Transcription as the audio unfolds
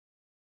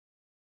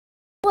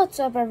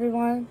What's up,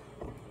 everyone?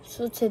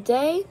 So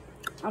today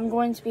I'm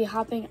going to be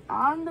hopping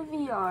on the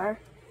VR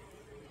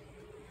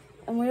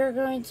and we are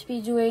going to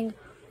be doing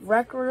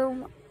rec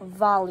room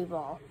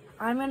volleyball.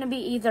 I'm going to be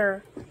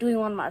either doing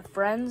one of my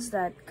friends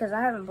because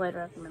I haven't played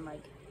rec room in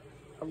like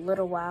a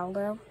little while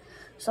now.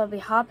 So I'll be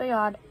hopping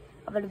on.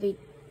 I'm going to be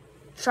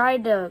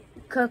trying to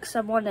cook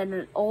someone in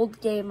an old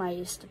game I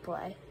used to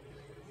play.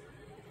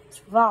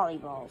 It's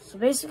volleyball. So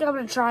basically I'm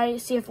going to try to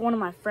see if one of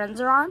my friends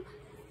are on,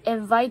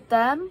 invite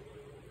them,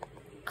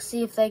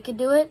 see if they can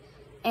do it,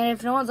 and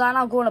if no one's on,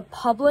 I'll go into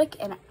public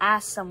and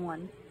ask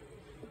someone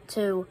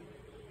to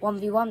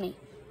 1v1 me.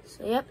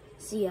 So yep,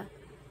 see ya.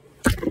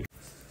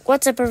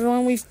 What's up,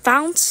 everyone? We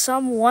found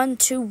someone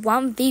to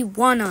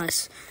 1v1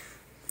 us.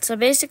 So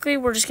basically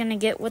we're just gonna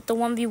get with the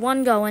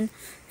 1v1 going,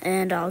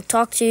 and I'll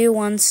talk to you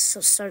once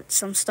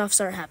some stuff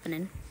start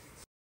happening.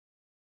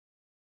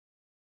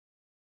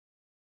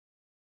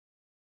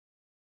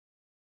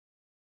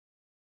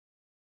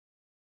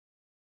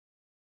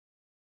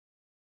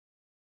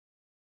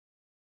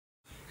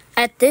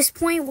 At this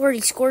point where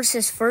he scores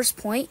his first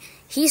point,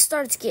 he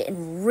starts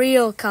getting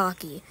real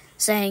cocky,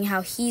 saying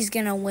how he's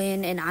going to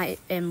win and I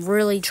am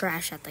really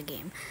trash at the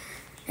game.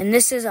 And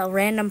this is a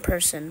random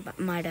person,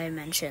 might I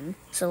mention.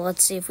 So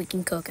let's see if we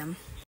can cook him.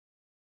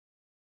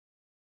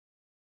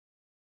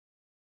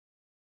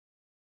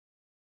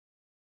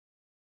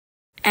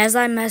 As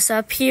I mess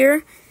up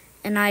here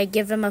and I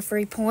give him a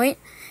free point,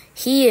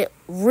 he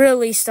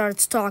really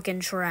starts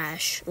talking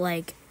trash,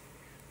 like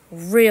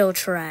real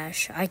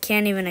trash. I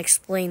can't even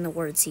explain the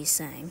words he's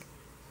saying.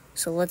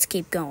 So let's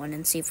keep going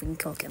and see if we can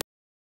cook him.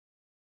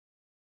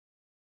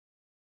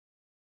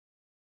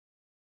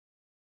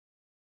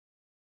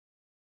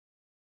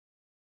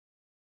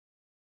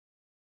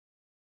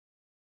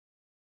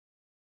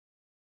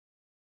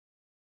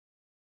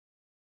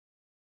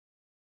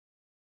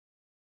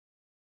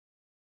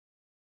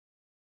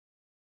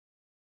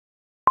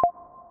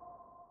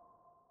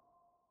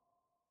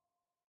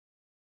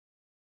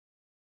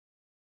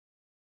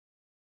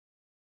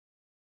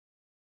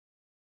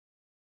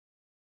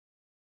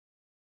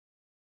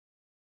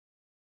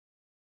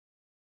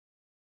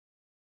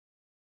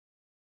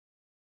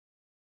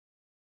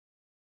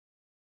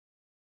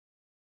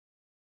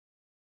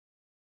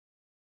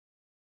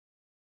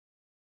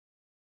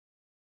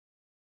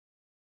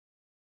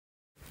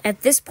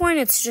 At this point,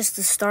 it's just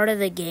the start of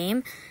the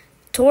game.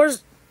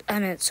 Scores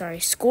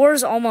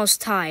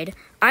almost tied.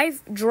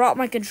 I've dropped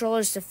my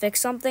controllers to fix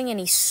something, and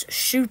he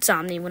shoots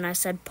on me when I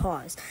said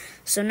pause.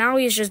 So now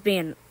he's just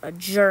being a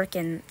jerk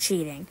and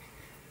cheating,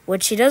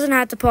 which he doesn't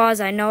have to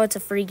pause. I know it's a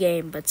free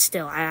game, but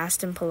still, I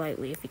asked him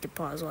politely if he could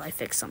pause while I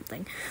fix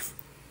something.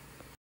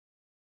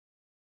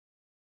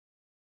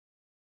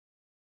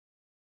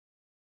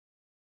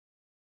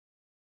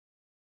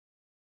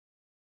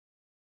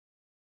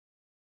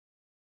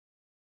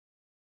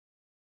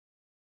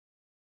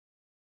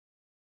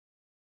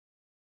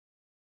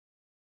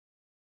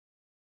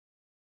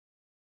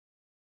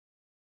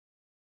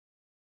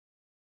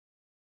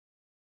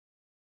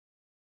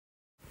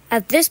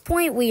 At this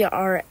point, we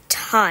are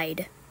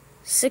tied.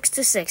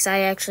 6-6. I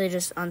actually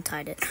just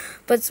untied it.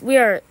 But we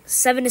are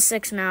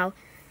 7-6 now.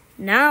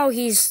 Now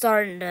he's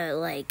starting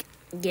to,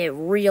 get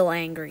real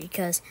angry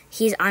because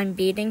I'm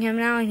beating him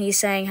now, and he's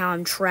saying how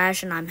I'm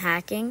trash and I'm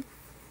hacking.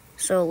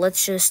 So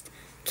let's just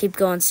keep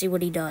going and see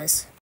what he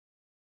does.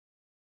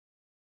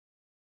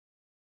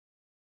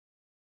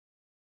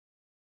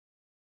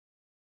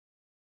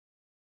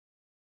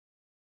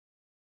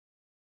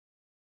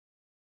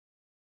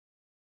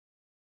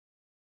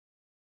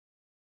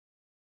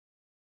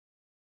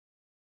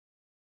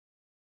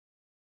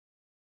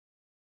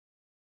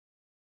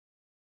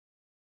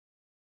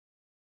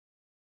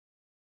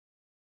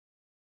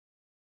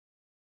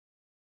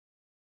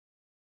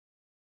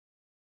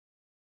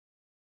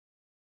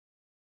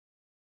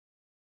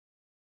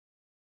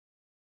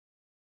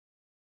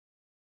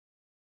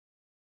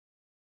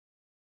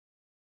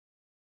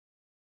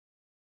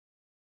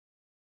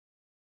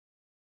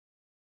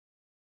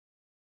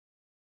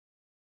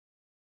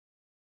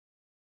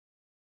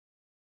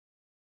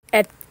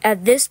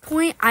 At this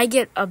point, I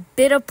get a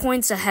bit of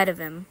points ahead of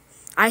him.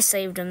 I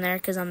saved him there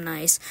because I'm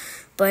nice.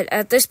 But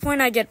at this point,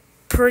 I get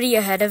pretty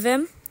ahead of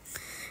him.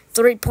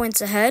 3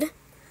 points ahead.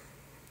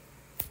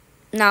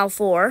 Now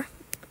 4.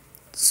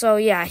 So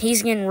yeah,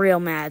 he's getting real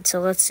mad.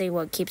 So let's see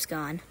what keeps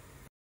going.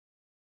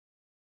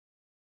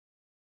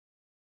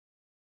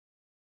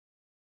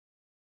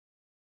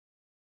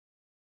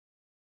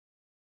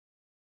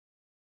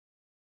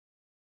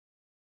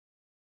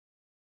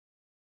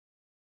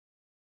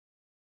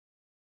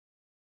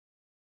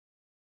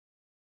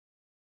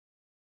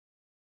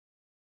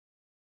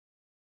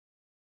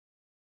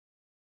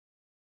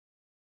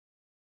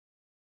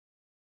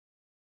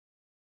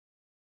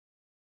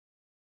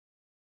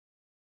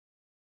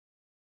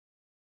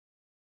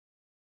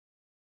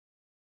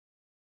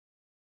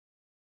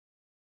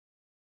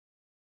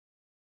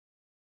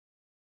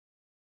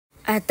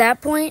 At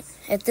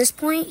this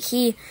point,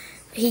 he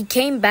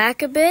came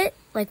back a bit,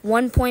 like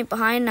 1 point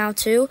behind now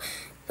 2,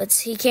 But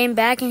he came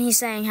back and he's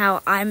saying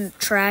how I'm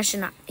trash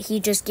and he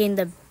just gained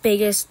the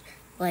biggest,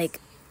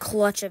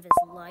 clutch of his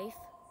life.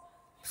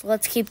 So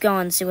let's keep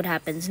going and see what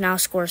happens. Now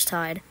score's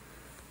tied.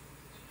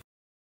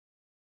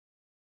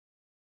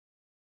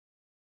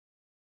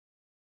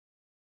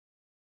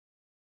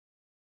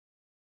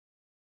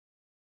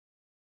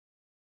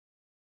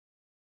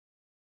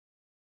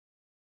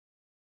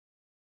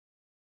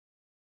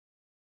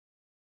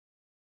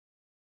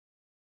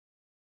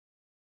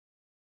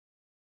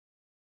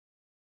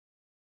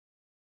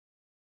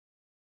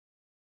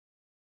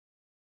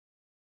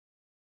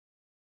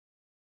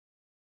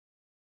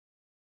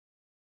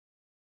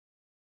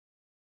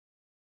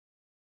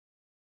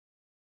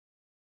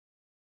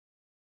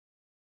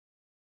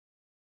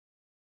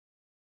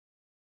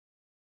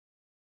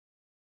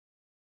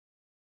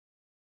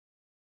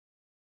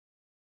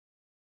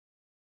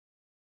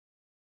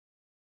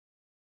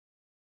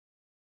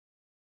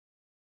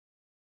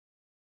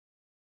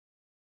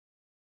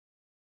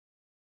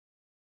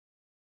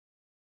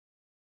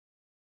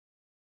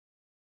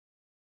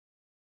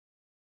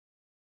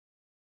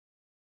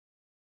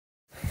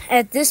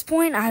 At this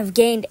point, I've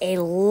gained a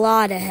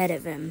lot ahead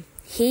of him.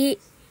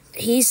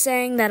 He's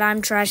saying that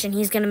I'm trash and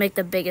he's going to make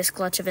the biggest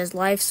clutch of his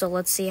life, so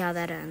let's see how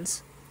that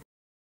ends.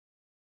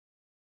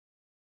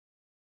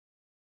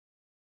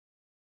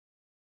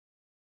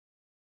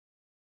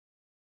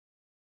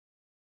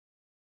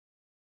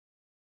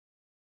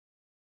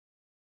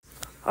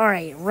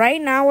 Alright,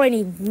 right now I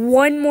need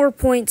one more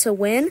point to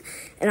win,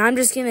 and I'm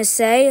just going to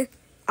say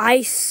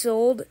I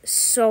sold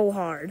so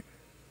hard.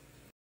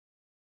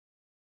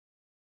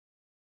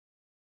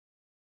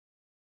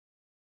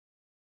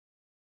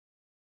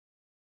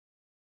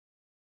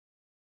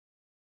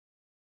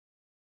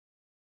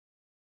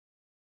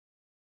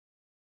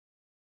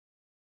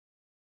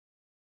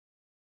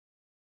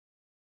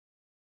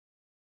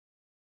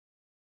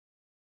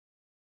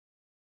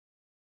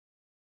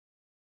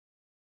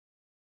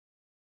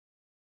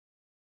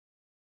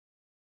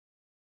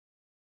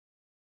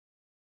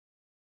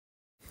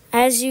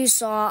 As you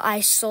saw,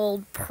 I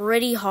sold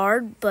pretty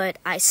hard, but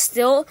I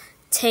still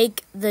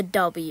take the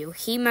W.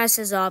 He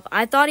messes up.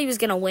 I thought he was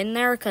going to win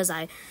there because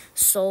I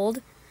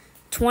sold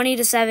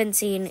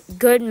 20-17.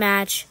 Good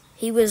match.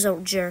 He was a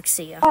jerk.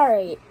 See ya.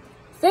 Alright.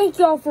 Thank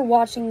you all for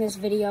watching this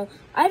video.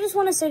 I just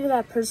want to say to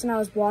that person I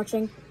was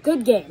watching,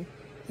 good game.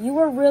 You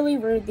were really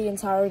rude the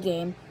entire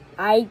game.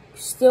 I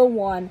still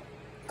won.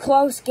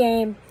 Close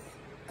game.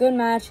 Good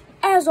match.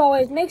 As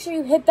always, make sure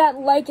you hit that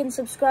like and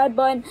subscribe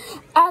button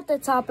at the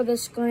top of the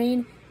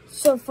screen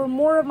so for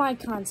more of my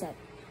content.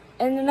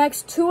 In the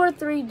next 2 or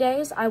 3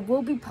 days, I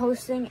will be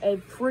posting a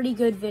pretty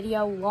good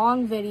video,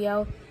 long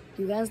video.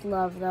 You guys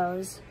love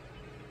those.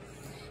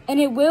 And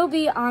it will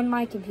be on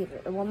my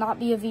computer. It will not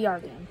be a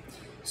VR game.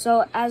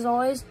 So, as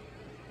always,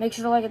 make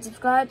sure to like and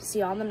subscribe. See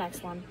you on the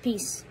next one.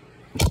 Peace.